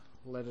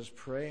Let us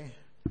pray.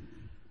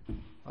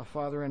 Our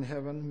Father in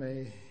heaven,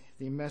 may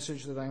the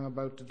message that I am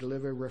about to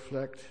deliver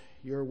reflect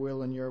your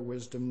will and your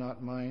wisdom,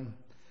 not mine.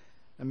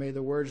 And may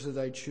the words that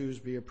I choose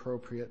be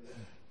appropriate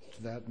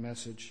to that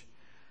message.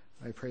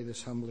 I pray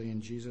this humbly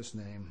in Jesus'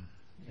 name.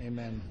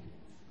 Amen.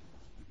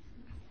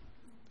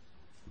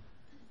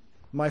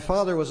 My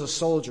father was a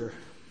soldier.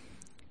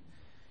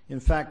 In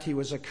fact, he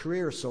was a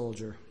career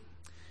soldier.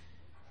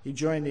 He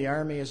joined the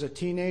army as a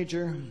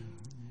teenager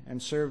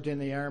and served in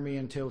the army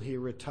until he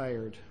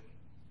retired.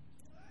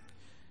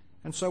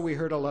 And so we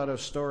heard a lot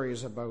of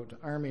stories about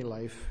army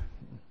life.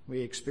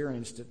 We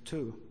experienced it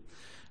too.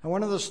 And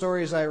one of the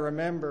stories I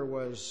remember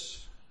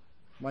was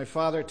my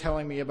father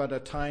telling me about a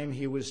time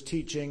he was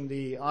teaching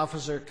the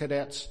officer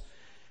cadets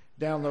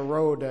down the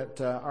road at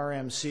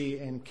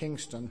RMC in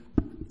Kingston.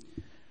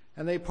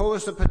 And they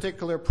posed a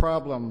particular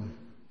problem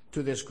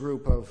to this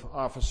group of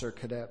officer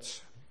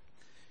cadets.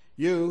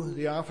 You,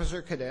 the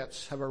officer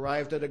cadets, have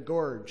arrived at a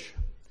gorge.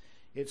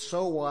 It's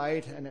so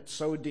wide and it's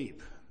so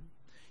deep.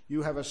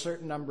 You have a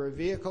certain number of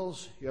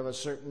vehicles, you have a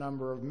certain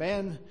number of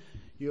men,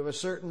 you have a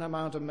certain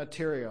amount of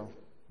material,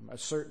 a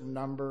certain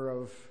number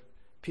of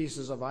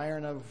pieces of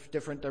iron of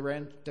different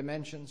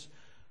dimensions,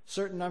 a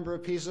certain number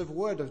of pieces of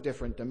wood of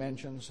different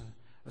dimensions,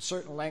 a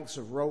certain lengths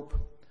of rope,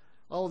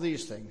 all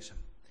these things.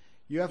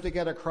 You have to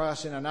get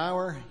across in an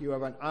hour. You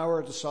have an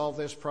hour to solve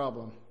this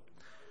problem.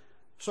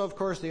 So, of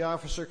course, the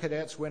officer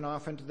cadets went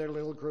off into their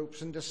little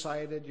groups and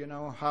decided,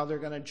 how they're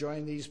going to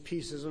join these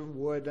pieces of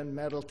wood and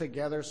metal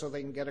together so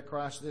they can get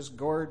across this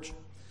gorge.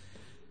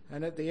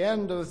 And at the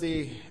end of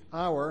the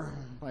hour,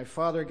 my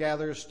father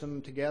gathers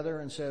them together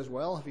and says,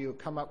 well, have you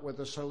come up with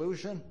a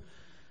solution?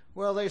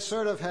 Well, they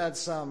sort of had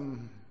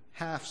some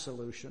half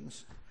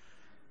solutions.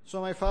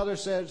 So my father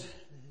said,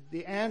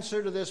 the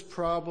answer to this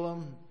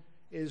problem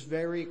is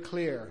very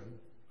clear.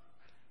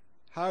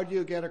 How do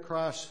you get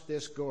across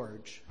this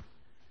gorge?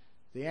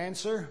 The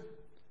answer,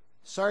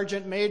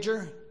 Sergeant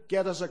Major,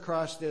 get us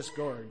across this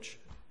gorge.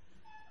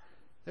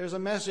 There's a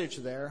message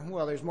there.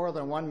 Well, there's more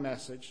than one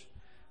message.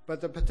 But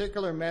the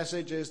particular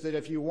message is that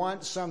if you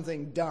want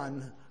something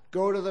done,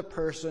 go to the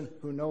person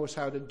who knows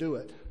how to do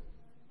it.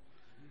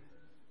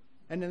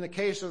 And in the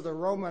case of the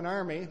Roman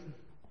army,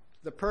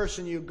 the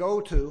person you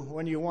go to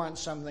when you want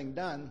something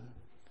done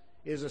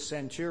is a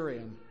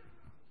centurion.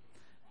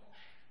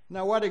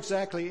 Now, what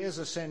exactly is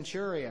a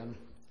centurion?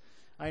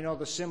 I know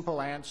the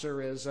simple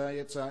answer is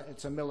it's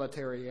a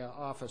military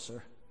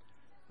officer.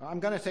 I'm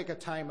going to take a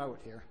time out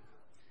here.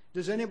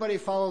 Does anybody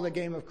follow the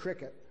game of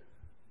cricket?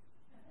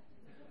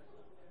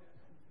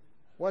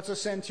 What's a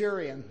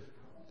centurion?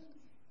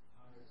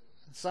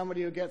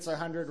 Somebody who gets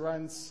 100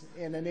 runs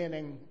in an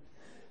inning.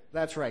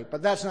 That's right,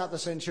 but that's not the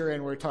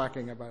centurion we're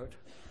talking about.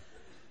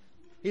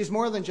 He's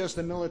more than just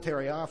a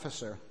military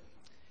officer.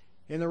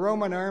 In the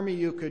Roman army,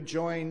 you could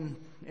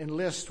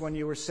enlist when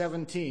you were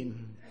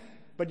 17,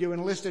 but you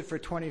enlisted for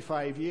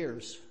 25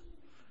 years.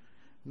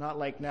 Not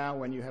like now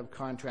when you have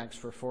contracts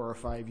for 4 or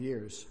 5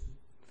 years.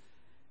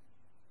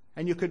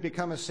 And you could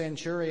become a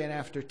centurion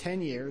after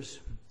 10 years,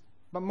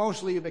 but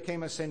mostly you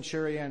became a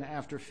centurion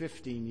after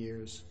 15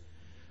 years.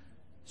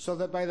 So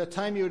that by the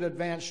time you had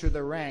advanced through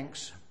the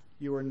ranks,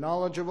 you were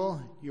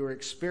knowledgeable, you were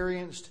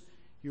experienced,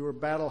 you were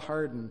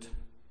battle-hardened.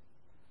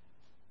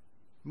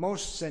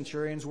 Most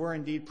centurions were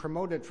indeed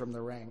promoted from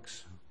the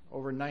ranks,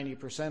 over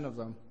 90% of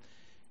them.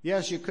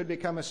 Yes, you could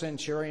become a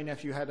centurion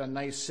if you had a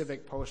nice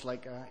civic post,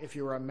 like if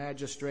you were a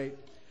magistrate.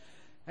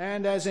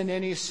 And as in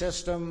any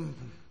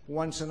system,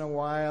 once in a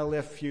while,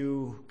 if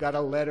you got a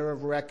letter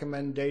of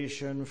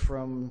recommendation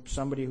from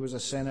somebody who was a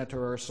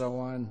senator or so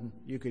on,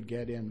 you could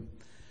get in.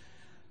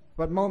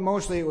 But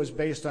mostly it was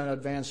based on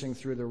advancing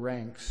through the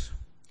ranks.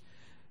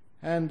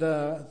 And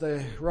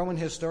the Roman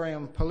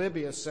historian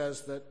Polybius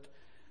says that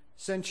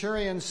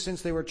centurions,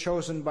 since they were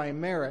chosen by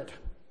merit,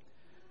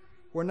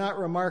 were not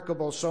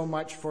remarkable so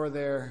much for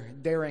their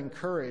daring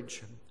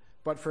courage,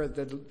 but for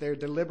their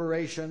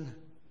deliberation,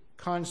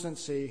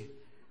 constancy,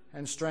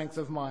 and strength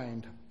of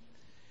mind.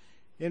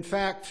 In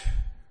fact,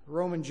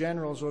 Roman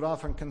generals would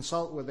often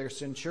consult with their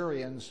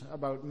centurions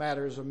about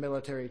matters of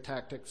military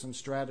tactics and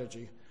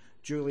strategy.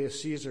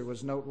 Julius Caesar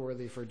was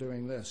noteworthy for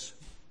doing this.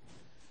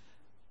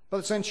 But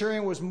the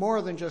centurion was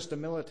more than just a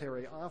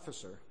military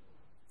officer.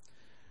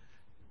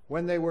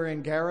 When they were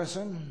in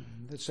garrison,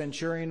 the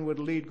centurion would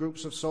lead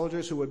groups of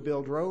soldiers who would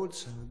build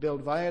roads,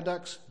 build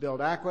viaducts, build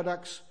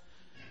aqueducts,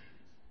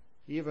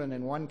 even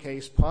in one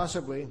case,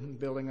 possibly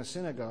building a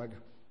synagogue.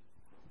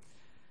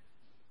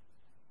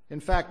 In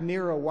fact,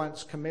 Nero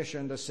once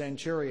commissioned a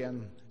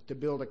centurion to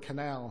build a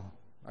canal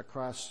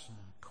across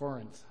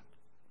Corinth.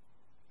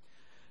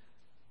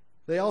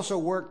 They also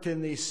worked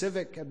in the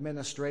civic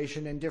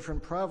administration in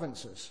different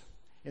provinces.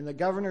 In the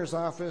governor's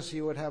office,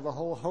 you would have a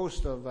whole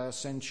host of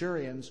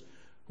centurions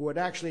who would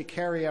actually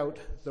carry out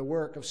the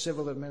work of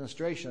civil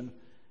administration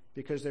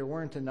because there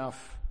weren't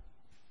enough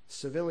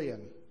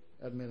civilian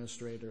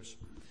administrators.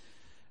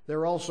 There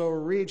were also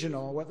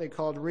what they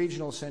called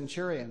regional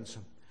centurions,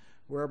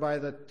 whereby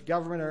the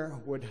governor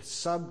would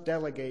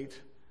sub-delegate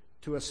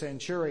to a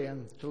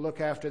centurion to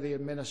look after the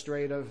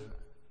administrative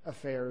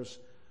affairs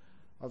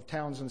of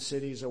towns and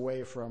cities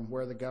away from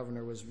where the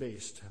governor was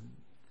based.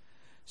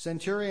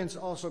 Centurions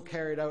also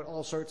carried out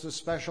all sorts of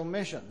special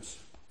missions.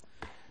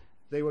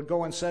 They would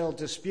go and settle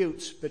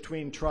disputes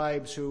between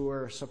tribes who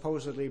were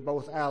supposedly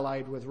both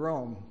allied with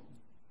Rome.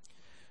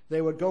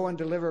 They would go and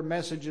deliver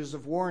messages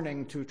of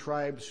warning to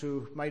tribes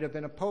who might have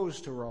been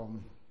opposed to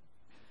Rome.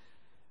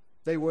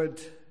 They would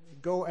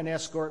go and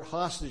escort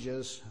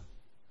hostages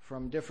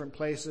from different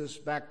places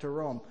back to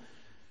Rome.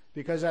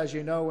 Because, as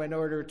you know, in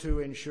order to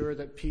ensure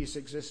that peace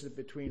existed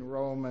between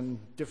Rome and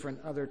different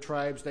other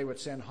tribes, they would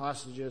send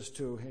hostages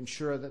to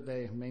ensure that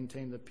they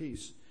maintained the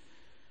peace.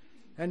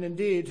 And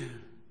indeed,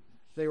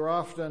 they were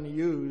often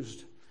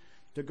used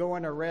to go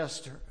and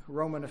arrest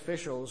Roman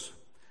officials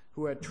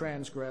who had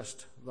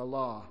transgressed the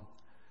law,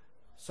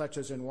 such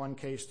as in one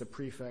case the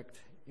prefect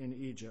in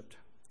Egypt.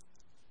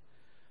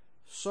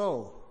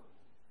 So,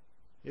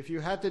 if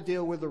you had to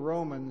deal with the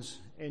Romans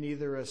in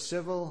either a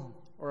civil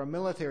or a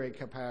military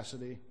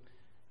capacity,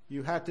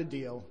 you had to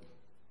deal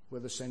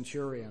with a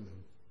centurion.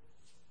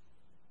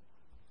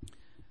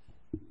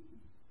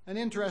 An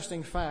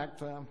interesting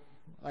fact,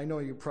 I know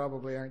you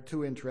probably aren't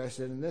too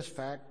interested in this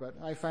fact, but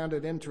I found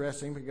it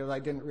interesting because I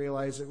didn't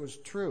realize it was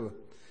true.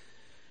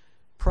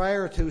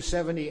 Prior to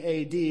 70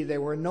 AD,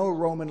 there were no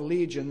Roman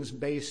legions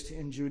based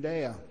in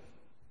Judea.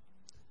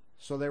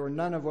 So there were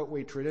none of what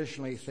we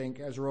traditionally think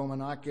as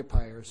Roman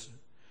occupiers.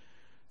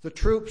 The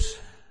troops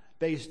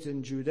based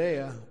in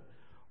Judea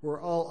were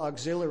all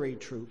auxiliary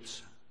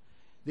troops.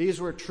 These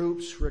were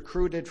troops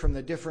recruited from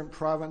the different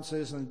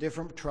provinces and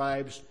different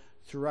tribes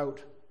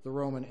throughout the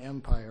Roman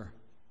Empire.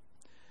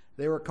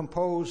 They were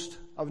composed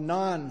of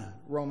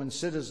non-Roman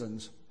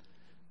citizens,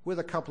 with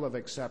a couple of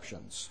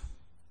exceptions.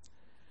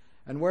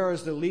 And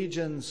whereas the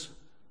legions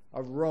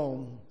of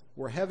Rome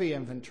were heavy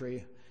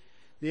infantry,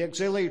 the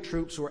auxiliary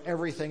troops were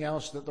everything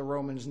else that the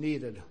Romans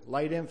needed: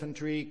 light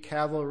infantry,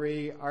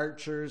 cavalry,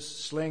 archers,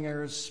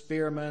 slingers,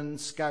 spearmen,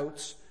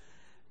 scouts.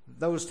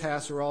 Those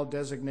tasks were all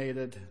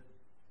designated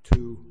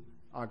to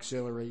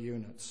auxiliary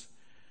units.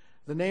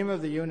 The name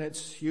of the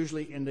units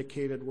usually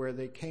indicated where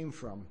they came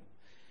from.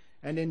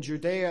 And in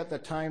Judea at the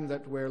time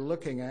that we're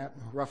looking at,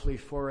 roughly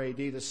 4 AD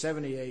to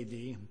 70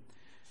 AD,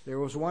 there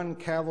was one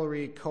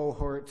cavalry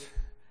cohort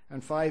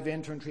and 5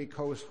 infantry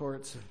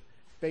cohorts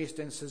based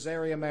in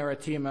Caesarea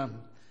Maritima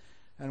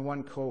and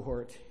one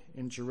cohort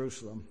in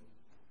Jerusalem.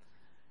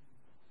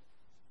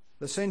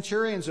 The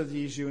centurions of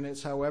these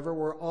units, however,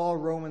 were all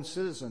Roman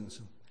citizens.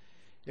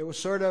 It was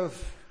sort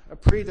of a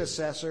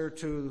predecessor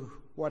to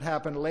what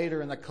happened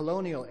later in the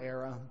colonial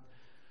era,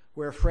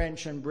 where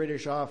French and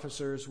British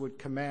officers would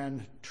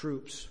command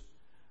troops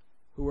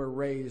who were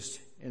raised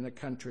in the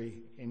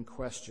country in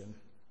question.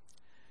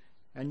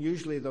 And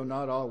usually, though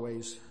not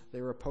always,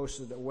 they were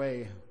posted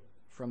away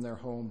from their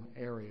home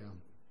area.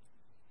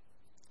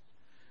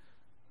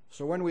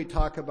 So when we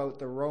talk about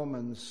the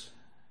Romans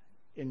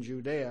in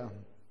Judea,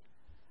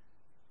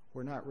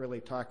 we're not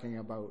really talking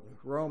about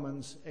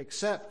Romans,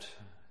 except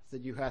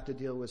that you had to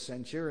deal with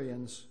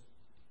centurions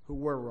who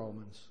were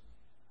Romans.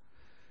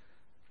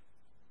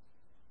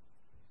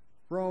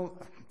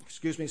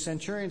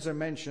 Centurions are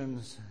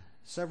mentioned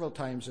several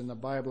times in the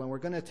Bible, and we're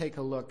going to take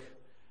a look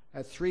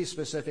at 3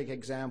 specific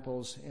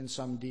examples in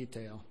some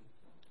detail.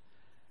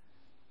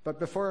 But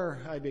before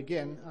I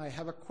begin, I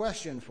have a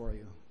question for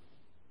you.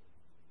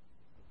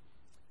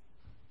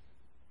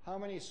 How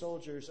many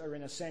soldiers are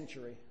in a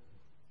century?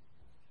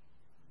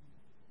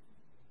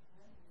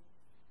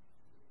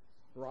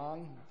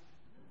 Wrong.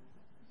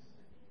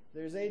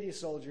 There's 80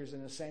 soldiers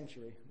in a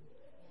century.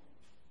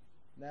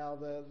 Now,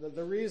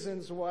 the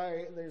reasons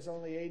why there's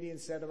only 80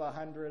 instead of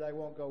 100, I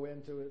won't go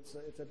into. It's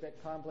a bit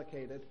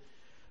complicated.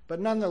 But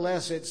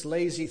nonetheless, it's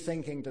lazy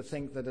thinking to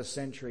think that a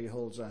century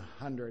holds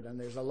 100. And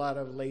there's a lot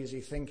of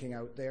lazy thinking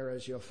out there,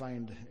 as you'll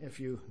find if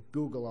you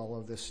Google all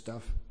of this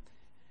stuff.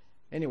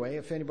 Anyway,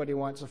 if anybody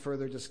wants a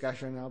further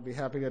discussion, I'll be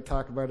happy to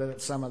talk about it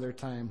at some other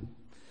time.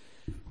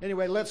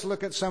 Anyway, let's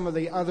look at some of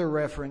the other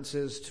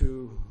references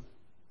to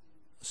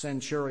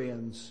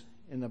centurions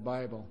in the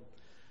Bible.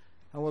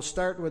 And we'll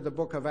start with the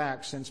book of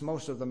Acts, since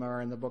most of them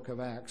are in the book of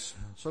Acts.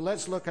 So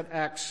let's look at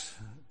Acts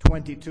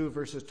 22,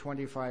 verses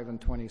 25 and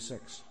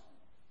 26.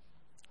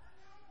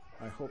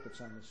 I hope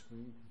it's on the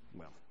screen.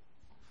 Well,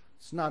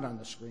 it's not on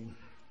the screen.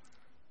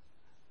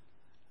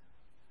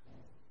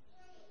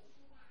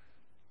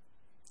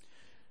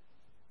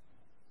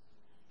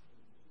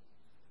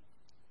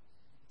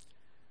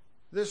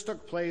 This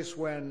took place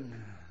when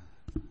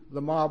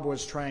the mob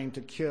was trying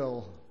to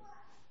kill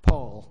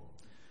Paul,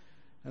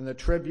 and the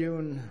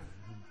tribune,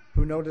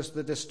 who noticed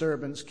the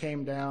disturbance,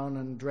 came down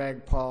and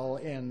dragged Paul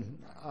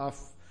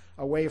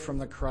away from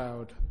the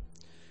crowd.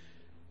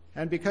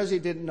 And because he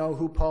didn't know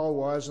who Paul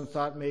was and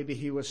thought maybe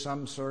he was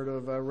some sort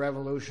of a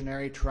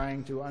revolutionary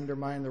trying to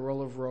undermine the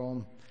rule of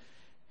Rome,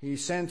 he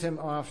sent him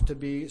off to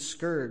be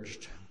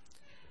scourged.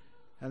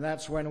 And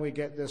that's when we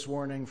get this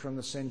warning from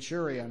the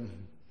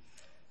centurion.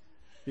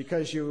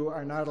 Because you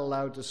are not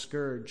allowed to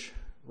scourge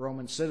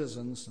Roman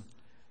citizens,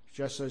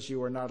 just as you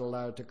were not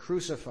allowed to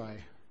crucify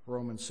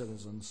Roman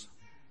citizens.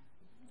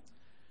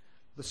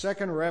 The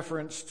second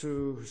reference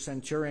to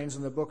centurions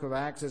in the book of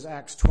Acts is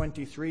Acts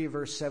 23,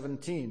 verse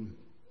 17.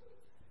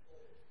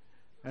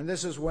 And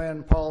this is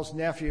when Paul's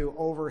nephew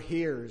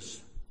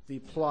overhears the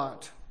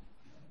plot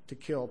to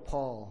kill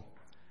Paul,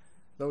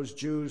 those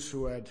Jews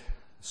who had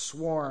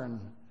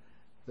sworn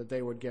that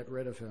they would get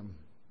rid of him.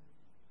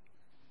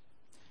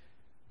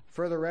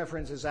 Further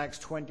reference is Acts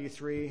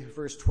 23,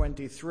 verse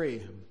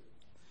 23.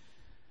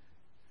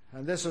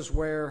 And this is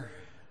where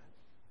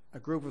a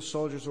group of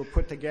soldiers were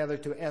put together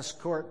to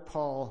escort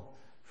Paul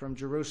from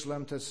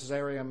Jerusalem to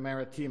Caesarea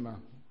Maritima.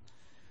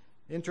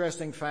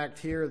 Interesting fact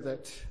here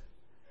that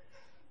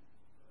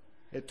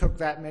it took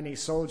that many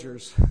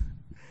soldiers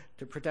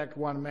to protect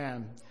one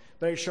man.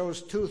 But it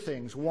shows two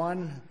things.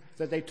 One,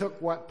 that they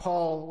took what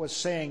Paul was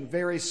saying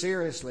very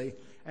seriously,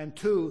 and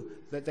two,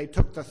 that they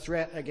took the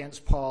threat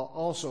against Paul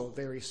also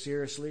very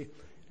seriously,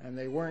 and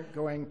they weren't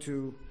going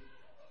to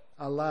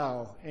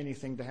allow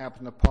anything to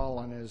happen to Paul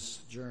on his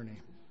journey.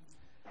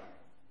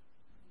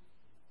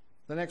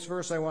 The next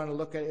verse I want to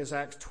look at is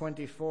Acts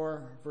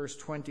 24, verse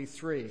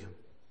 23.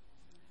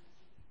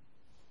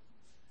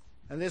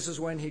 And this is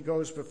when he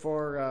goes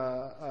before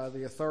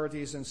the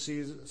authorities in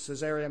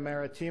Caesarea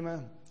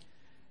Maritima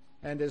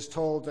and is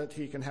told that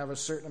he can have a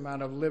certain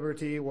amount of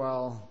liberty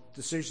while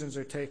decisions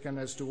are taken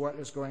as to what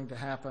is going to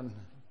happen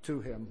to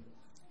him.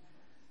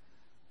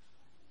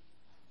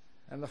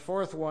 And the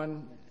fourth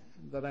one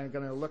that I'm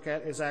going to look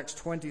at is Acts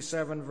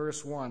 27,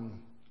 verse 1.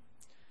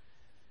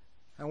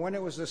 And when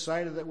it was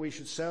decided that we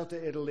should sail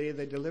to Italy,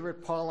 they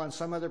delivered Paul and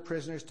some other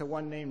prisoners to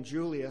one named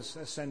Julius,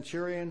 a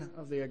centurion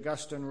of the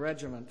Augustan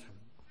regiment.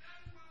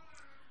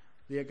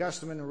 The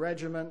Augustan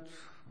regiment,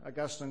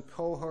 Augustan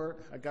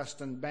cohort,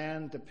 Augustan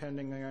band,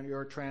 depending on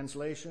your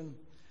translation,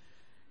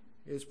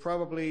 is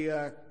probably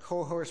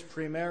cohors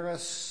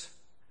primaris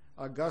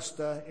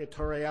Augusta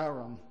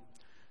Itoriarum.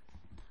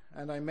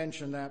 And I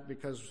mention that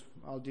because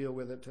I'll deal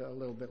with it a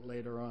little bit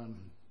later on.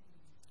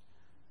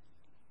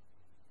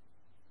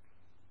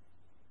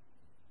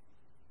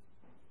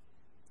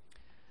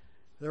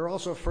 There are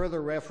also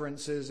further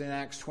references in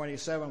Acts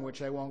 27,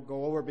 which I won't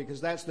go over because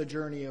that's the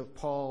journey of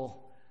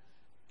Paul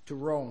to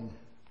Rome.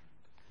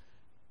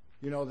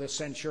 You know, the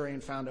centurion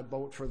found a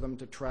boat for them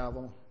to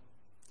travel.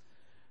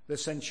 The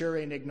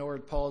centurion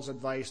ignored Paul's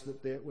advice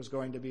that it was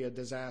going to be a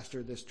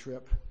disaster, this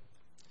trip.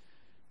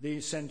 The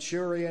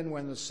centurion,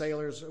 when the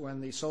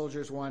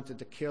soldiers wanted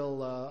to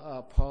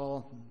kill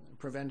Paul,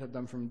 prevented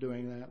them from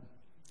doing that.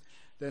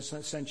 The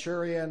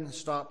centurion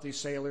stopped these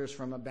sailors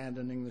from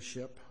abandoning the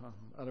ship.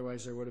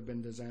 Otherwise, there would have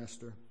been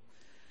disaster.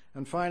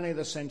 And finally,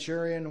 the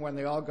centurion, when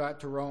they all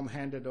got to Rome,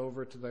 handed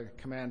over to the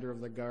commander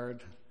of the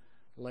guard,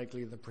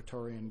 likely the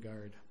Praetorian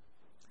Guard.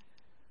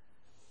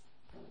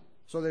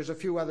 So there's a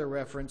few other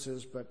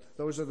references, but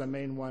those are the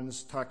main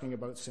ones talking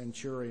about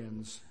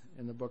centurions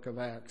in the book of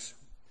Acts.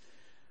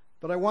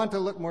 But I want to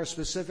look more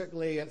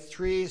specifically at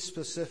three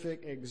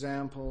specific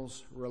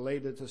examples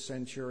related to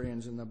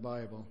centurions in the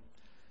Bible.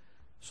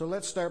 So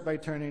let's start by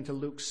turning to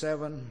Luke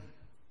 7,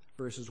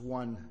 verses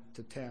 1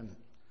 to 10.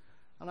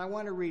 And I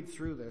want to read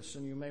through this,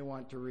 and you may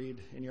want to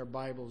read in your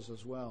Bibles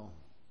as well.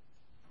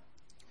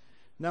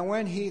 Now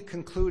when he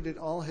concluded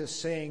all his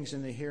sayings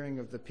in the hearing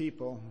of the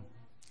people,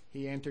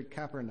 he entered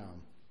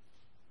Capernaum.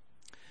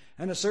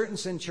 And a certain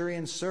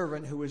centurion's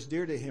servant who was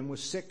dear to him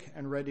was sick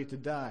and ready to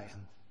die.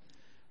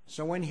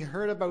 So when he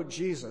heard about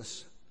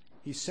Jesus,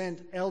 he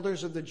sent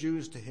elders of the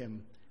Jews to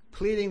him,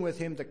 pleading with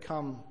him to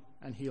come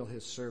and heal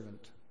his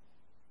servant.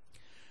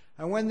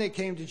 And when they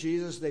came to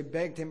Jesus, they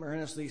begged him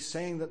earnestly,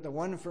 saying that the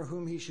one for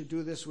whom he should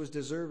do this was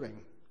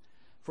deserving,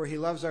 for he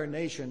loves our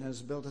nation and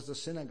has built us a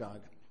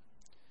synagogue.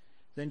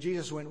 Then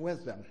Jesus went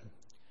with them.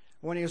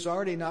 When he was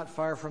already not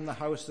far from the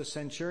house, the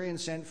centurion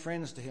sent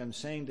friends to him,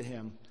 saying to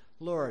him,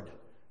 Lord,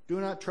 do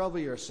not trouble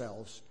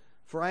yourselves,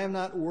 for I am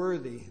not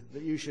worthy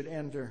that you should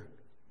enter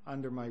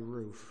under my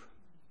roof.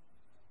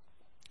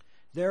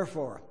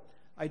 Therefore,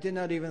 I did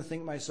not even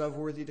think myself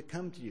worthy to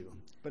come to you,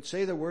 but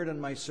say the word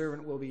and my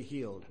servant will be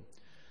healed.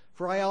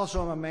 For I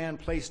also am a man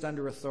placed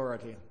under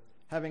authority,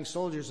 having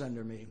soldiers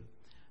under me.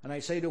 And I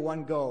say to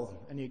one, go,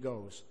 and he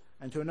goes,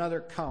 and to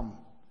another, come,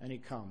 and he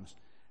comes,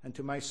 and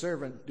to my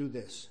servant, do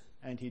this,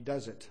 and he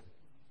does it.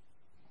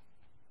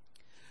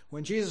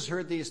 When Jesus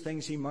heard these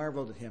things, he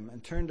marveled at him,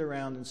 and turned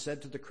around and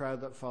said to the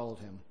crowd that followed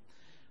him,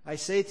 I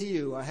say to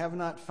you, I have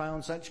not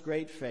found such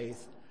great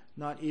faith,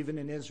 not even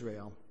in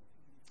Israel.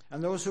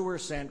 And those who were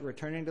sent,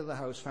 returning to the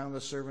house, found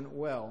the servant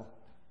well,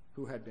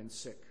 who had been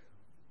sick.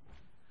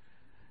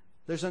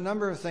 There's a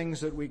number of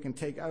things that we can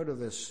take out of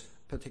this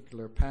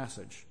particular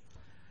passage.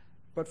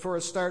 But for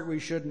a start, we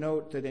should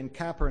note that in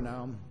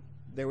Capernaum,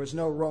 there was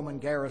no Roman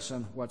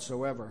garrison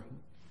whatsoever.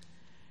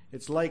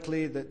 It's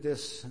likely that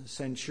this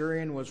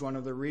centurion was one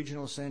of the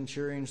regional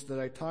centurions that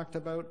I talked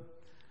about,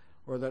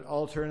 or that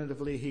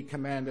alternatively he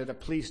commanded a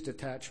police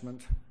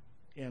detachment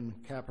in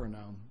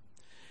Capernaum.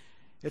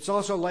 It's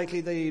also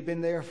likely that he'd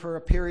been there for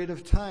a period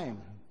of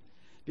time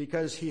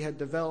because he had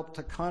developed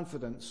a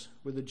confidence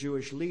with the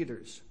Jewish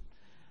leaders.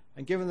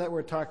 And given that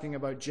we're talking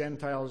about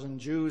Gentiles and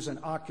Jews and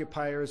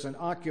occupiers and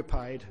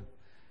occupied,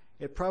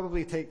 it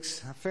probably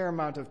takes a fair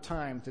amount of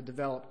time to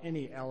develop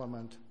any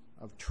element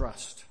of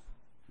trust.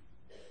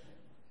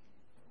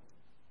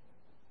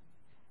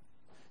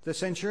 The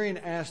centurion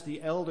asked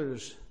the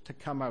elders to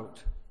come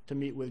out to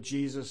meet with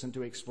Jesus and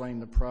to explain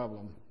the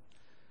problem.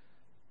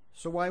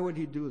 So why would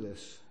he do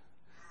this?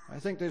 I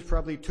think there's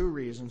probably two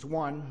reasons.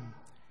 One,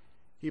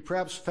 he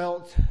perhaps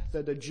felt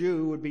that a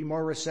Jew would be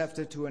more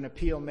receptive to an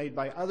appeal made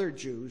by other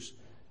Jews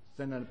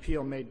than an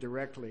appeal made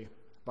directly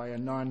by a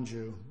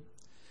non-Jew.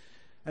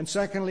 And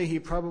secondly, he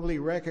probably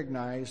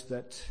recognized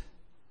that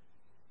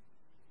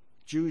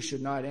Jews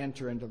should not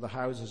enter into the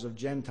houses of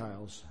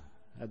Gentiles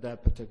at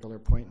that particular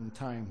point in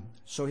time.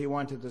 So he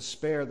wanted to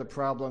spare the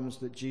problems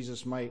that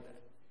Jesus might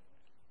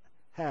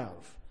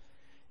have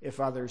if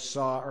others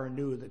saw or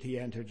knew that he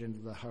entered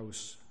into the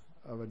house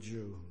of a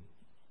Jew.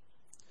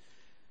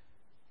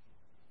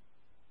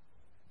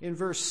 In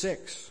verse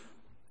 6,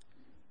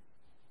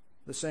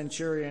 the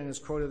centurion is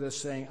quoted as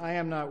saying, "I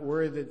am not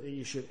worthy that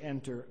you should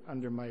enter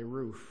under my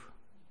roof."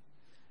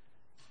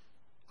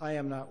 I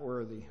am not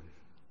worthy.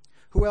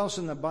 Who else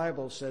in the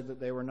Bible said that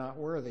they were not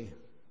worthy?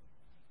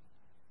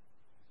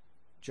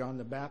 John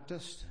the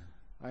Baptist,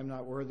 "I am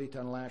not worthy to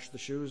unlash the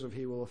shoes of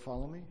he who will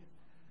follow me."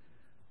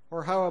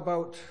 Or how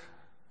about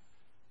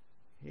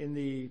in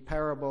the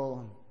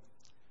parable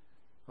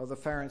of the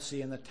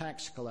Pharisee and the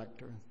tax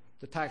collector?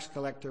 The tax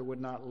collector would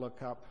not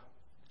look up.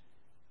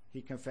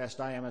 He confessed,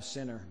 "I am a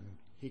sinner."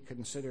 He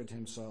considered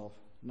himself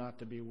not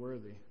to be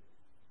worthy.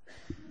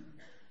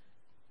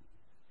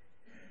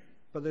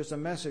 But there's a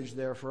message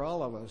there for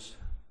all of us,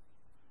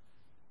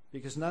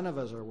 because none of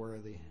us are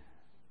worthy.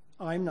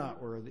 I'm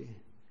not worthy.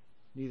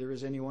 Neither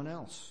is anyone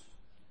else.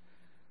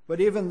 But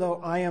even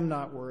though I am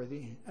not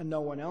worthy and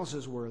no one else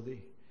is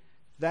worthy,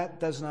 that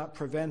does not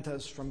prevent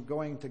us from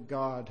going to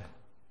God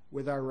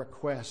with our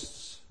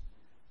requests.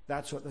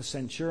 That's what the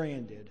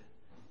centurion did.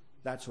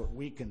 That's what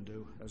we can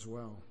do as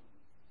well.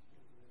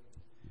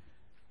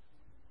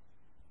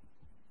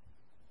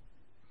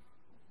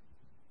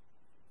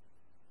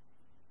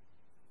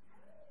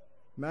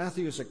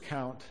 Matthew's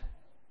account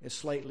is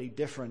slightly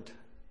different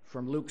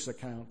from Luke's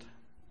account.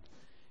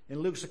 In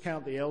Luke's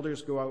account, the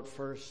elders go out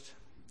first.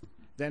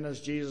 Then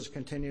as Jesus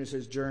continues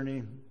his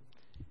journey,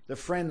 the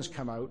friends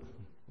come out,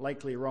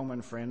 likely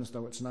Roman friends,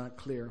 though it's not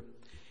clear.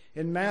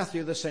 In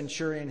Matthew, the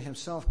centurion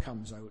himself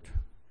comes out.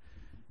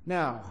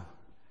 Now,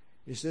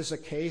 is this a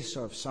case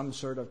of some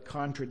sort of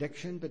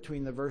contradiction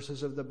between the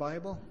verses of the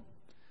Bible?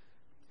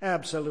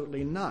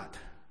 Absolutely not.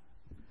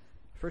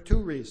 For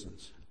two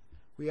reasons.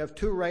 We have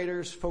two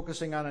writers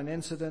focusing on an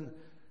incident,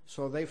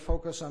 so they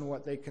focus on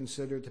what they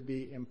consider to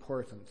be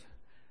important.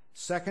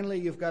 Secondly,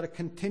 you've got a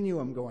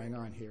continuum going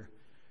on here.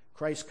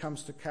 Christ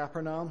comes to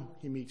Capernaum,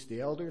 he meets the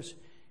elders.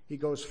 He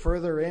goes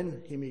further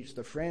in, he meets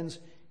the friends.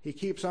 He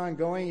keeps on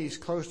going, he's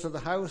close to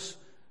the house,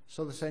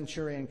 so the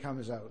centurion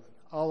comes out.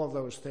 All of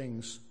those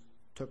things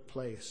took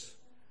place.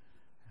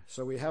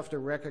 So we have to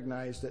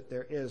recognize that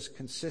there is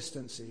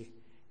consistency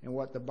in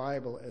what the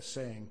Bible is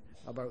saying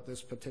about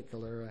this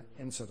particular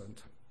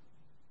incident.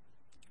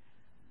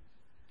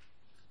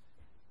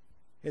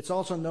 It's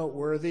also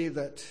noteworthy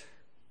that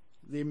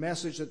the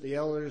message that the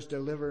elders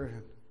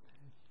deliver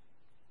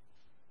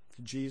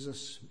to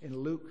Jesus in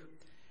Luke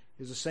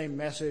is the same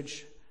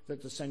message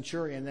that the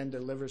centurion then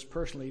delivers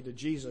personally to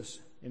Jesus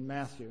in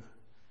Matthew.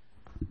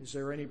 Is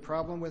there any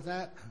problem with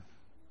that?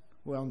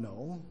 Well,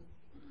 no.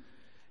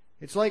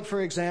 It's like,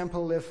 for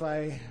example, if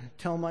I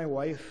tell my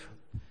wife,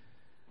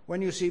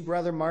 "When you see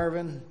Brother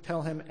Marvin,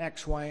 tell him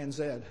X, Y, and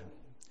Z."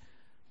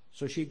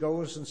 So she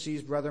goes and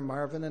sees Brother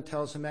Marvin and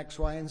tells him X,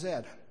 Y, and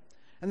Z.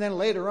 And then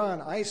later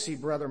on, I see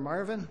Brother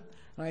Marvin,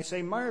 and I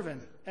say,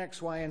 "Marvin,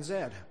 X, Y, and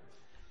Z."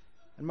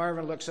 And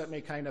Marvin looks at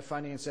me kind of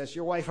funny and says,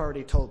 "Your wife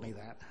already told me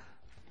that."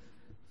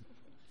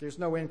 There's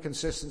no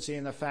inconsistency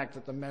in the fact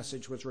that the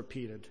message was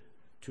repeated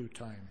 2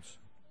 times.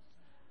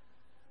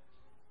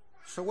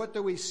 So what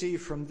do we see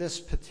from this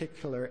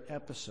particular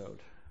episode?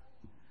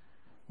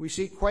 We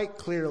see quite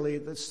clearly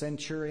that the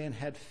centurion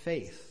had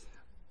faith.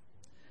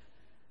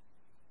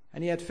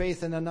 And he had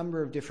faith in a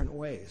number of different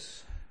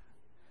ways.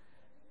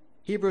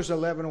 Hebrews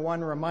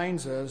 11:1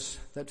 reminds us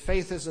that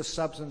faith is the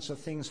substance of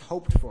things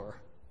hoped for,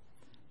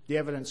 the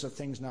evidence of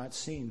things not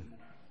seen.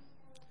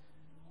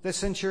 The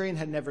centurion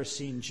had never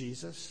seen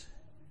Jesus.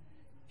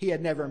 He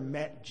had never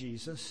met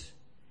Jesus.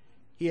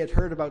 He had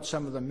heard about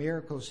some of the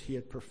miracles he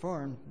had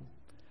performed,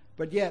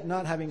 but yet,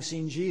 not having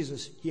seen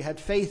Jesus, he had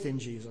faith in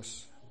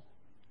Jesus.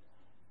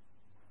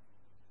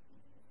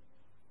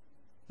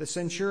 The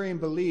centurion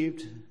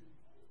believed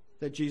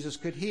that Jesus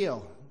could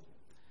heal.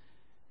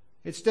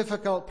 It's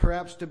difficult,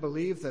 perhaps, to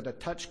believe that a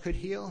touch could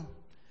heal,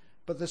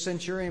 but the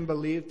centurion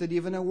believed that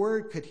even a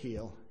word could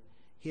heal.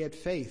 He had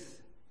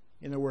faith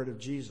in the word of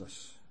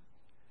Jesus.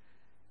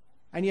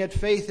 And he had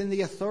faith in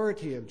the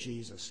authority of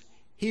Jesus.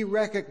 He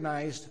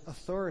recognized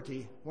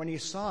authority when he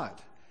saw it,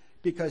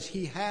 because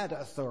he had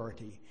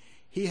authority.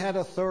 He had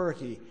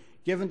authority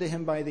given to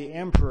him by the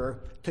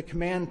emperor to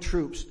command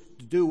troops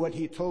to do what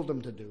he told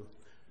them to do.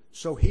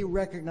 So he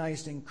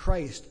recognized in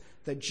Christ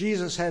that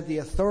Jesus had the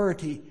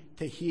authority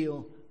to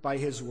heal by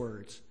his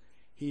words.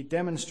 He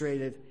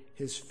demonstrated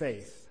his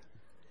faith.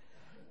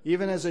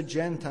 Even as a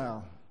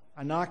Gentile,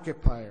 an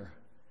occupier,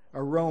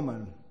 a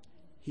Roman,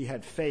 he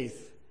had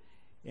faith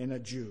in a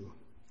Jew,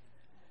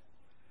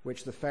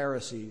 which the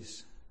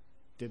Pharisees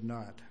did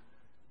not.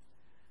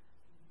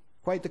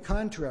 Quite the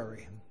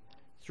contrary.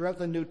 Throughout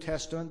the New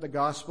Testament, the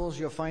Gospels,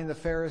 you'll find the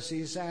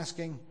Pharisees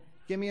asking,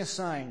 give me a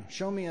sign,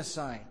 show me a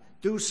sign,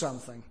 do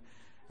something.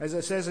 As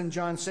it says in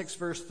John 6,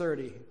 verse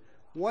 30,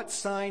 what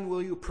sign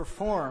will you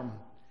perform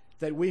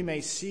that we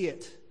may see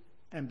it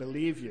and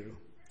believe you?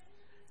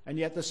 And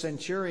yet the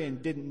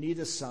centurion didn't need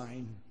a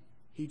sign.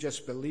 He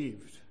just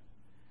believed.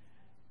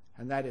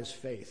 And that is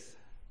faith.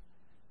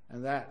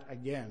 And that,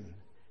 again,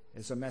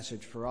 is a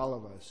message for all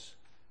of us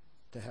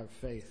to have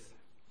faith.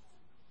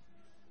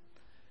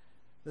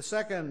 The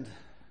second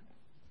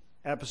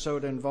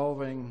episode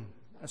involving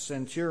a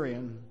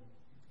centurion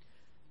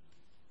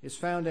is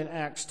found in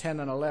Acts 10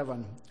 and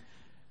 11.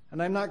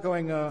 And I'm not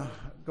going to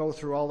go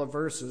through all the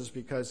verses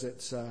because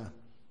it's a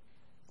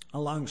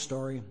long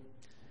story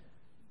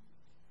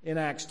in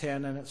Acts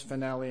 10 and its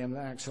finale in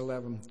Acts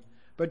 11.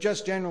 But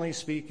just generally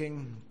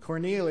speaking,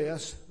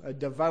 Cornelius, a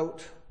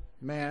devout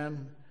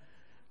man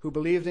who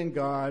believed in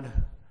God,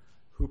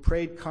 who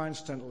prayed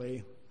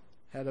constantly,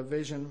 had a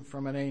vision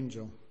from an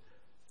angel.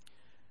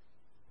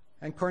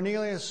 And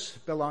Cornelius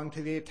belonged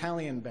to the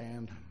Italian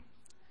band,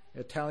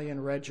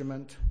 Italian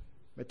regiment,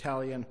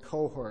 Italian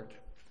cohort,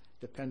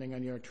 depending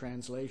on your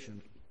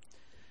translation.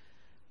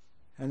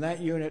 And that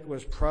unit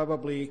was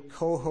probably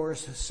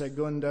Cohors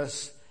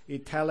Secundus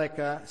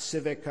Italica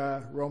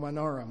Civica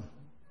Romanorum.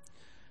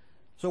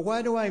 So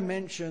why do I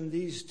mention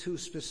these two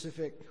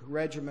specific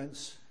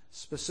regiments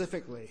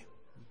specifically?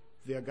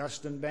 The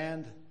Augustan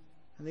band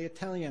and the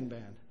Italian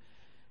band.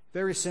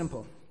 Very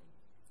simple.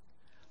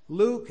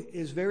 Luke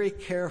is very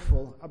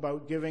careful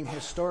about giving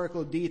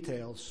historical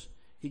details.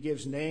 He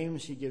gives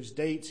names, he gives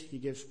dates, he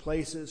gives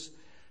places.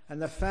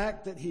 And the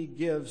fact that he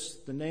gives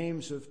the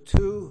names of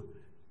two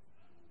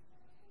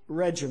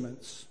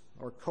regiments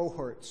or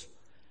cohorts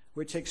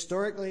which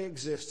historically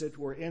existed,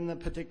 were in the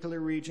particular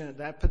region at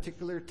that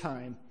particular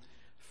time,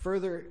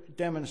 further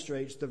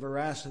demonstrates the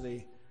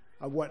veracity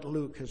of what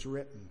Luke has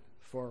written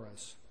for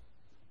us.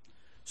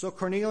 So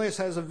Cornelius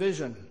has a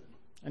vision,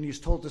 and he's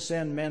told to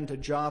send men to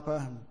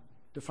Joppa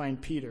to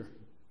find Peter.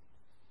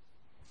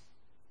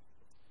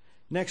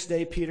 Next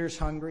day, Peter's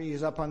hungry.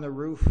 He's up on the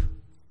roof,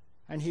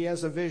 and he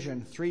has a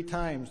vision. 3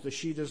 times the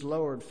sheet is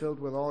lowered, filled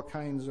with all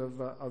kinds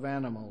of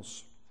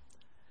animals.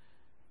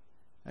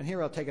 And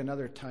here I'll take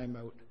another time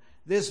out.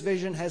 This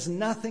vision has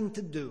nothing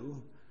to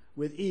do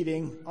with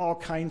eating all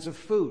kinds of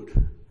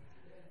food.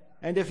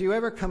 And if you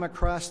ever come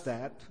across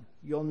that,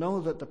 you'll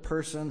know that the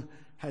person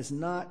has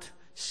not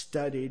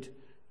studied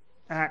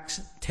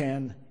Acts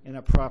 10 in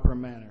a proper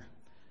manner.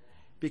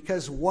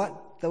 Because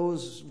what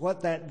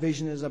that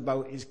vision is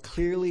about is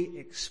clearly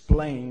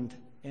explained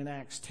in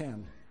Acts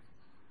 10.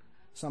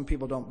 Some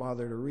people don't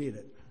bother to read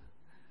it,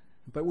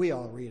 but we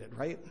all read it,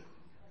 right?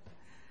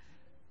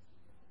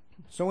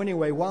 So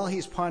anyway, while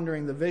he's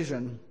pondering the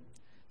vision,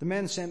 the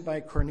men sent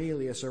by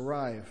Cornelius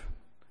arrive.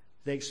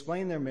 They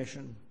explain their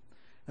mission,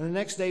 and the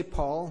next day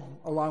Paul,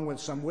 along with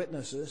some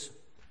witnesses,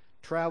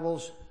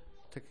 travels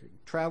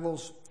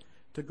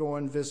to go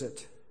and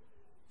visit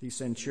the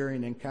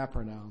centurion in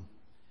Capernaum.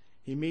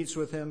 He meets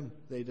with him,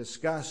 they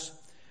discuss,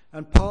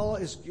 and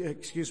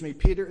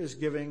Peter is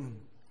giving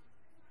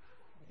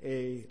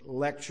a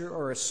lecture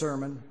or a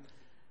sermon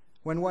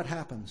when what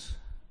happens?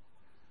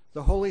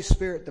 The Holy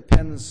Spirit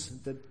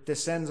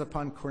descends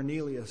upon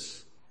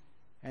Cornelius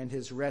and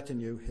his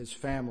retinue, his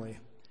family,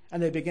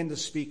 and they begin to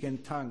speak in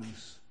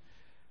tongues.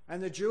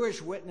 And the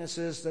Jewish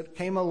witnesses that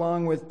came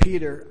along with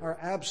Peter are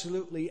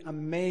absolutely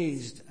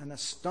amazed and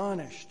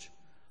astonished.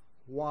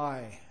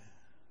 Why?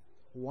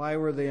 Why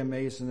were they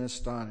amazed and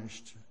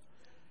astonished?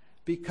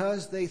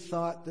 Because they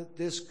thought that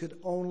this could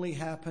only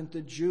happen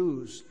to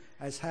Jews,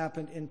 as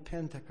happened in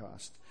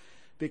Pentecost.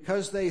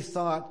 Because they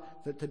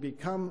thought that to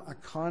become a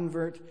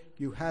convert,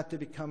 you had to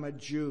become a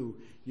Jew.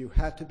 You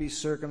had to be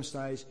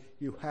circumcised.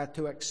 You had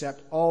to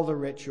accept all the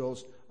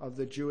rituals of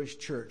the Jewish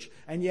church.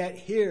 And yet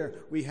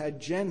here we had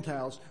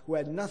Gentiles who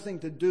had nothing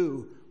to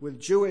do with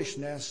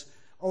Jewishness,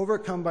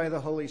 overcome by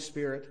the Holy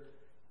Spirit,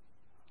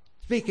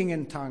 speaking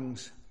in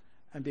tongues.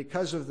 And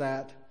because of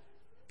that,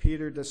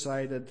 Peter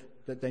decided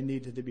that they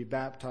needed to be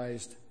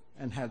baptized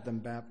and had them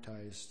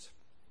baptized.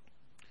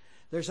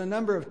 There's a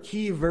number of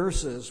key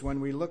verses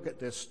when we look at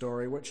this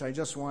story, which I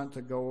just want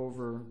to go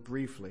over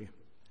briefly.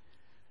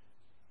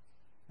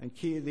 And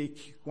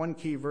one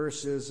key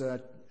verse is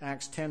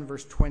Acts 10,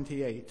 verse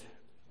 28.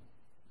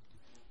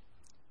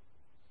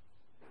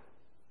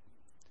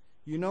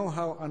 You know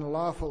how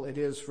unlawful it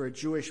is for a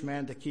Jewish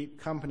man to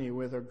keep company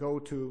with or go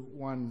to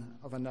one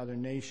of another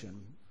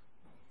nation.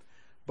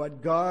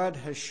 But God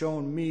has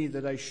shown me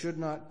that I should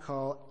not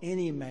call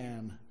any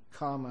man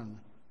common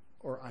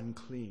or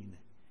unclean.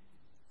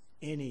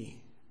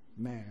 Any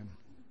man.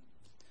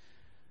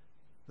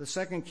 The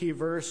second key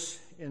verse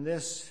in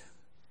this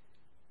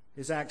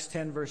is Acts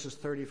 10, verses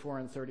 34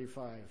 and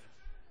 35.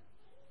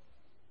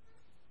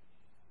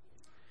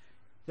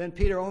 Then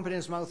Peter opened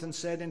his mouth and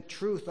said, "In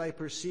truth, I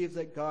perceive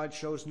that God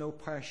shows no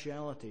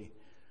partiality,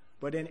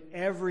 but in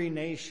every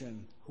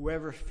nation,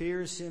 whoever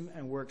fears him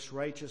and works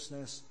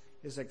righteousness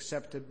is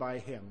accepted by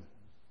him."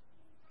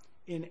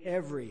 In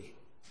every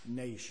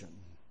nation.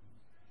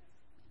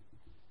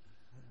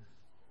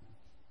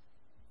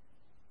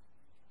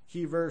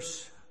 Key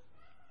verse,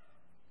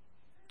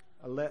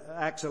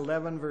 Acts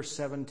 11, verse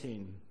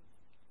 17.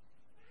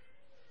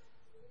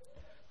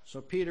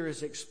 So Peter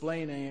is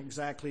explaining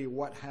exactly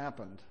what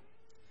happened,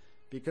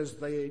 because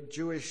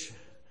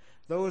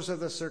those of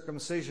the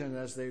circumcision,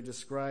 as they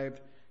described,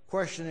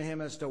 questioned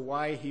him as to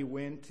why he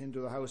went into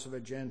the house of a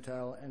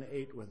Gentile and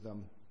ate with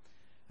them.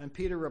 And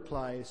Peter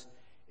replies,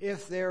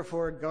 "If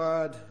therefore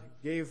God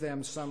gave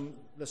them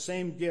the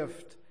same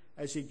gift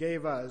as he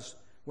gave us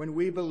when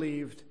we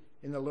believed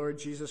in the Lord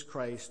Jesus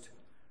Christ,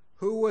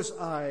 who was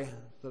I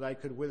that I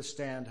could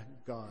withstand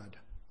God?"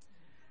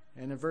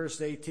 And in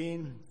verse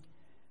 18,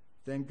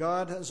 "Then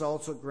God has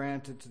also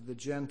granted to the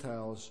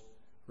Gentiles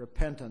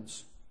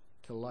repentance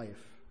to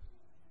life."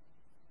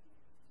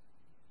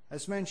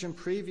 As mentioned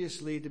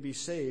previously, to be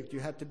saved,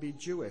 you had to be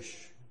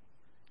Jewish.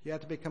 You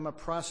had to become a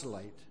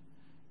proselyte.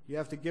 You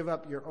have to give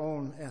up your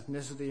own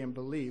ethnicity and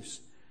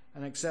beliefs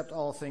and accept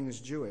all things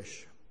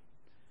Jewish.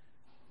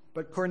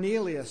 But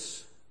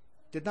Cornelius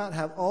did not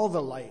have all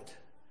the light,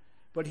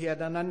 but he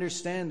had an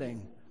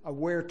understanding of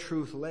where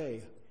truth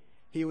lay.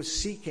 He was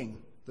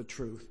seeking the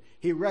truth.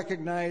 He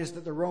recognized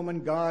that the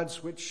Roman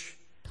gods which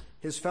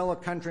his fellow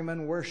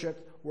countrymen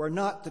worshipped were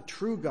not the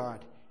true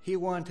God. He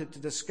wanted to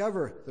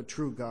discover the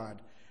true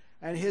God.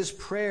 And his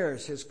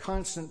prayers, his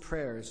constant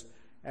prayers,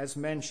 as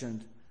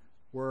mentioned,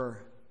 were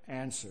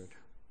answered.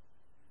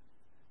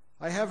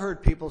 I have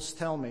heard people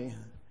tell me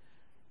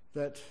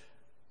that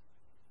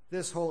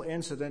this whole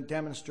incident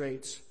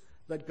demonstrates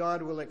that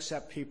God will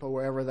accept people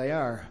wherever they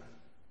are.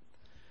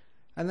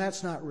 And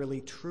that's not really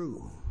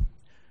true.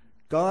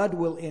 God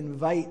will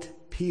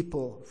invite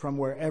people from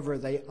wherever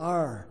they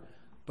are,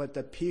 but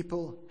the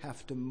people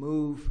have to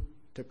move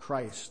to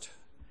Christ.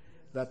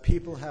 The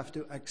people have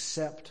to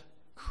accept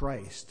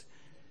Christ,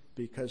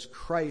 because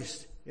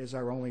Christ is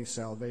our only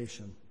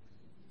salvation.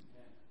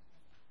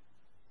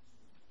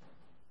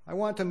 I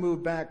want to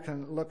move back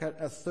and look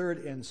at a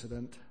third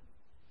incident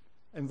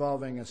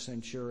involving a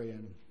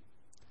centurion.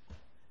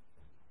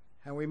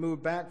 And we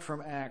move back from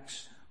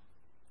Acts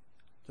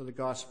to the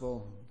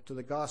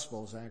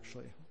Gospels,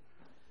 actually.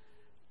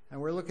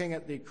 And we're looking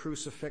at the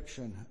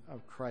crucifixion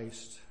of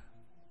Christ.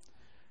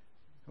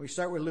 We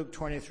start with Luke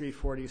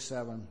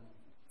 23:47.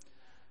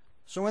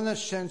 "So when the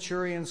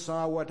centurion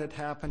saw what had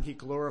happened, he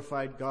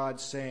glorified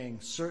God,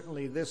 saying,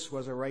 'Certainly this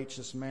was a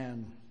righteous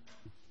man.'"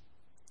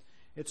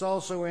 It's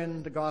also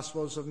in the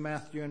Gospels of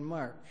Matthew and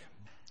Mark.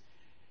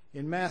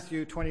 In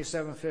Matthew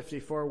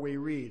 27:54 we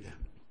read,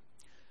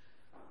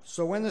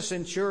 "So when the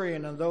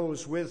centurion and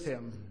those with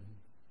him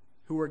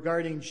who were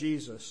guarding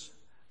Jesus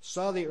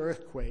saw the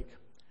earthquake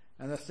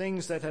and the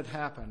things that had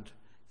happened,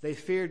 they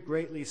feared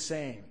greatly,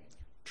 saying,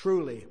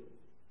 'Truly,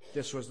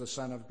 this was the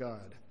Son of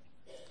God.'"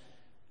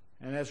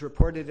 And as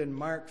reported in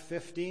Mark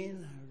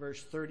 15,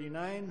 verse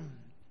 39,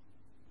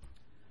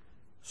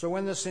 "So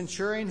when the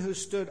centurion who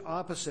stood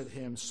opposite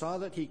him saw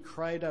that he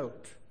cried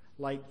out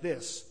like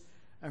this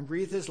and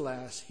breathed his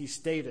last, he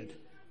stated,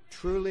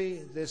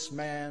 'Truly this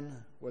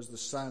man was the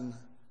Son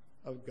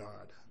of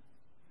God.'"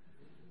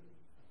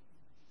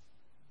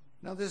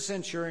 Now this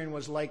centurion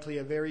was likely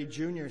a very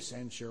junior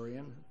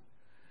centurion.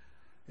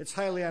 It's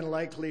highly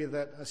unlikely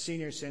that a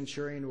senior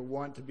centurion would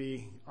want to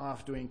be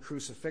off doing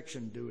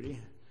crucifixion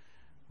duty,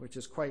 which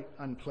is quite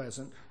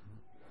unpleasant.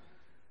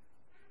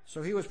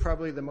 So he was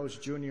probably the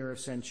most junior of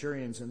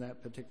centurions in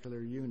that particular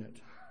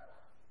unit.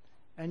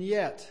 And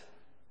yet,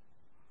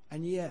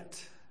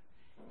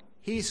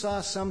 he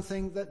saw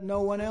something that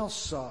no one else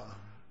saw.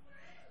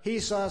 He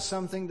saw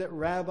something that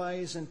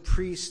rabbis and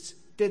priests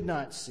did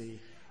not see.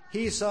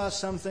 He saw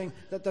something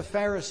that the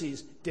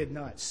Pharisees did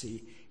not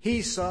see.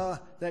 He saw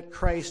that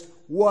Christ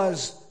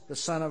was the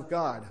Son of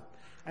God.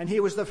 And he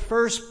was the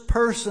first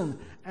person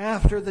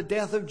after the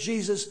death of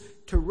Jesus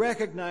to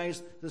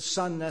recognize the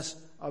Sonness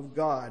of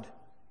God.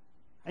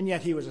 And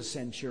yet he was a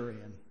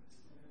centurion.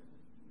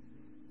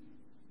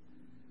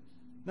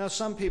 Now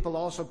some people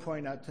also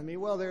point out to me,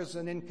 well, there's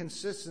an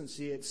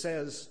inconsistency. It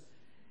says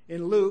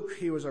in Luke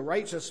he was a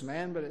righteous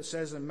man, but it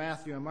says in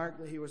Matthew and Mark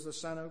that he was the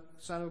Son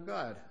of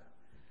God.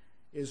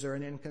 Is there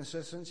an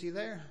inconsistency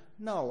there?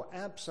 No,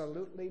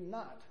 absolutely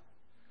not.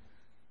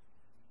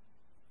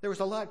 There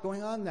was a lot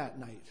going on that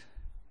night.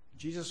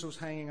 Jesus was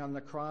hanging on the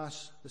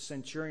cross. The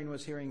centurion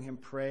was hearing him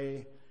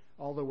pray,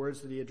 all the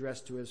words that he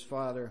addressed to his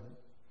Father.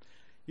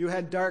 You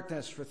had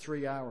darkness for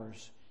 3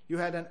 hours. You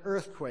had an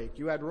earthquake.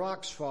 You had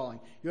rocks falling.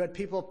 You had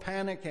people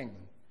panicking.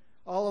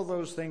 All of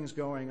those things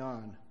going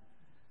on.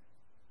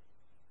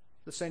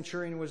 The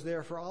centurion was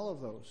there for all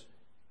of those.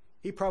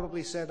 He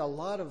probably said a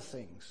lot of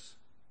things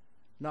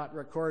not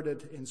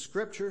recorded in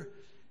Scripture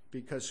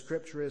because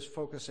Scripture is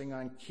focusing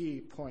on key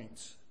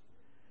points.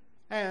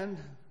 And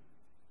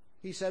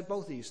he said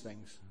both these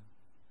things.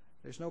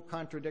 There's no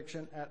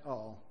contradiction at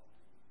all.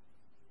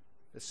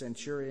 The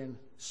centurion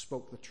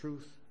spoke the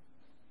truth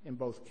in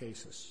both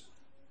cases.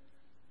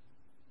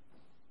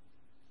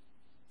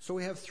 So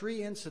we have 3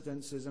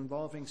 incidences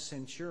involving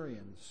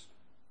centurions.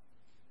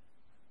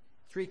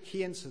 3 key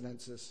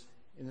incidences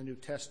in the New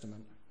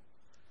Testament.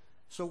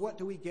 So what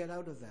do we get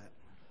out of that?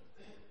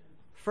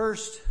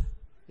 First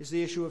is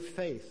the issue of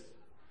faith.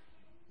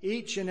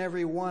 Each and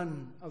every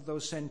one of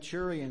those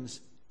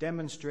centurions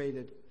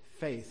demonstrated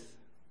faith.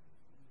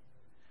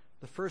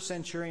 The first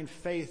centurion,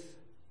 faith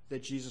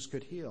that Jesus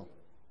could heal.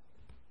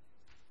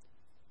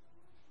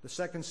 The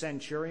second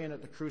centurion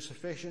at the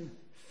crucifixion,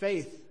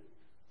 faith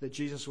that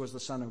Jesus was the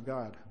Son of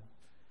God.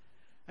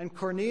 And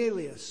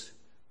Cornelius,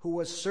 who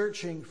was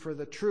searching for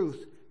the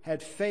truth,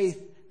 had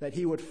faith that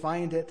he would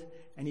find it,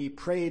 and he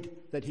prayed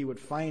that he would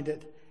find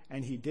it,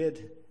 and he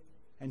did.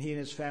 And he and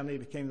his family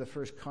became the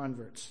first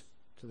converts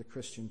to the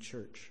Christian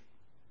church.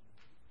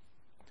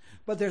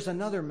 But there's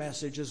another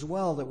message as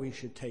well that we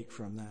should take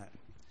from that,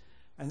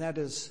 and that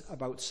is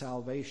about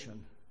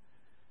salvation,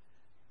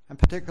 and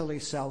particularly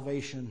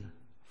salvation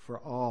for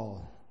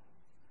all.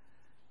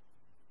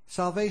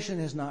 Salvation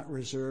is not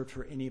reserved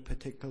for any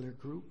particular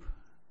group.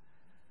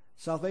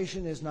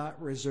 Salvation is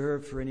not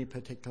reserved for any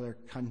particular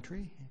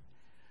country.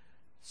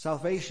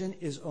 Salvation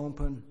is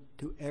open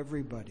to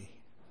everybody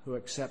who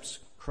accepts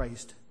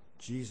Christ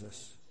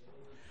Jesus.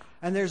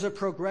 And there's a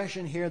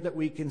progression here that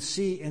we can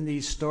see in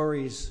these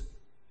stories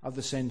of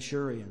the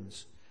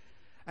centurions.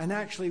 And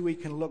actually we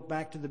can look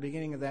back to the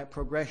beginning of that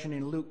progression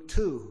in Luke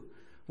 2,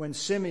 when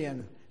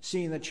Simeon,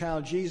 seeing the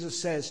child Jesus,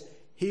 says,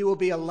 "He will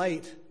be a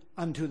light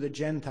unto the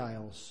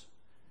Gentiles."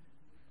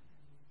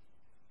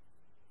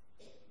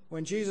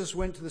 When Jesus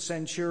went to the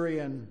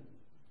centurion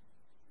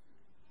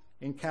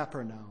in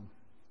Capernaum,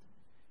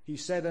 he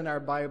said in our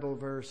Bible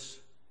verse,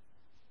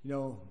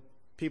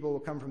 people will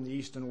come from the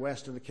east and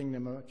west of the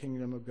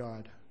kingdom of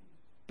God.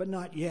 But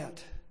not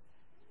yet.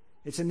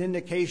 It's an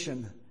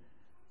indication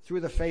through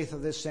the faith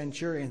of this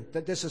centurion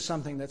that this is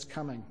something that's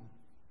coming.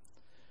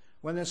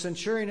 When the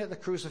centurion at the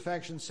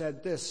crucifixion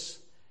said, "This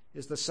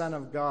is the Son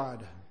of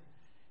God,"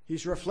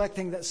 he's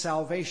reflecting that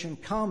salvation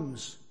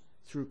comes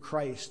through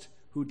Christ,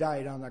 who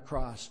died on the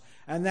cross.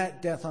 And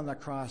that death on the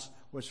cross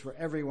was for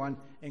everyone,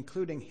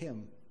 including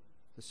him,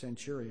 the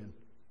centurion.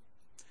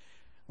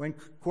 When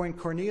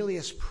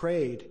Cornelius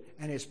prayed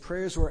and his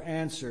prayers were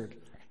answered,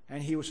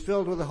 and he was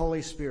filled with the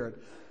Holy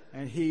Spirit,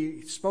 and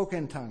he spoke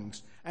in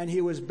tongues, and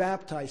he was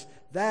baptized,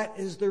 that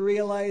is the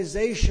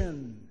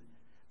realization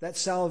that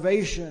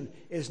salvation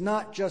is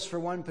not just for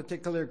one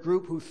particular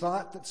group who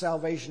thought that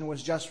salvation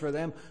was just for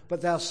them, but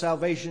that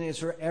salvation is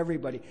for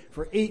everybody,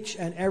 for each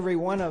and every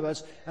one of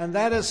us. And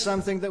that is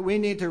something that we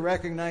need to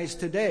recognize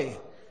today.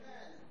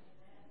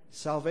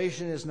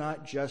 Salvation is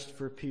not just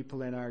for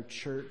people in our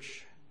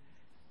church.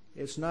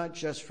 It's not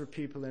just for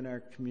people in our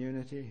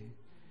community.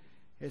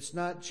 It's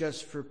not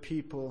just for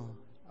people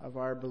of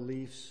our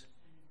beliefs.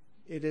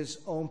 It is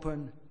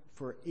open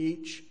for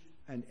each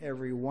and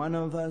every one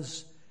of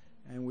us.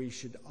 And we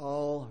should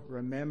all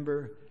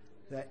remember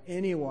that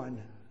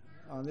anyone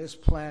on this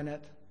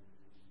planet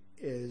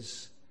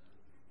is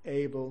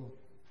able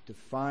to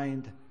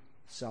find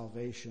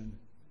salvation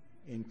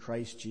in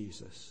Christ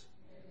Jesus.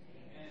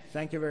 Amen.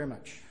 Thank you very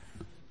much.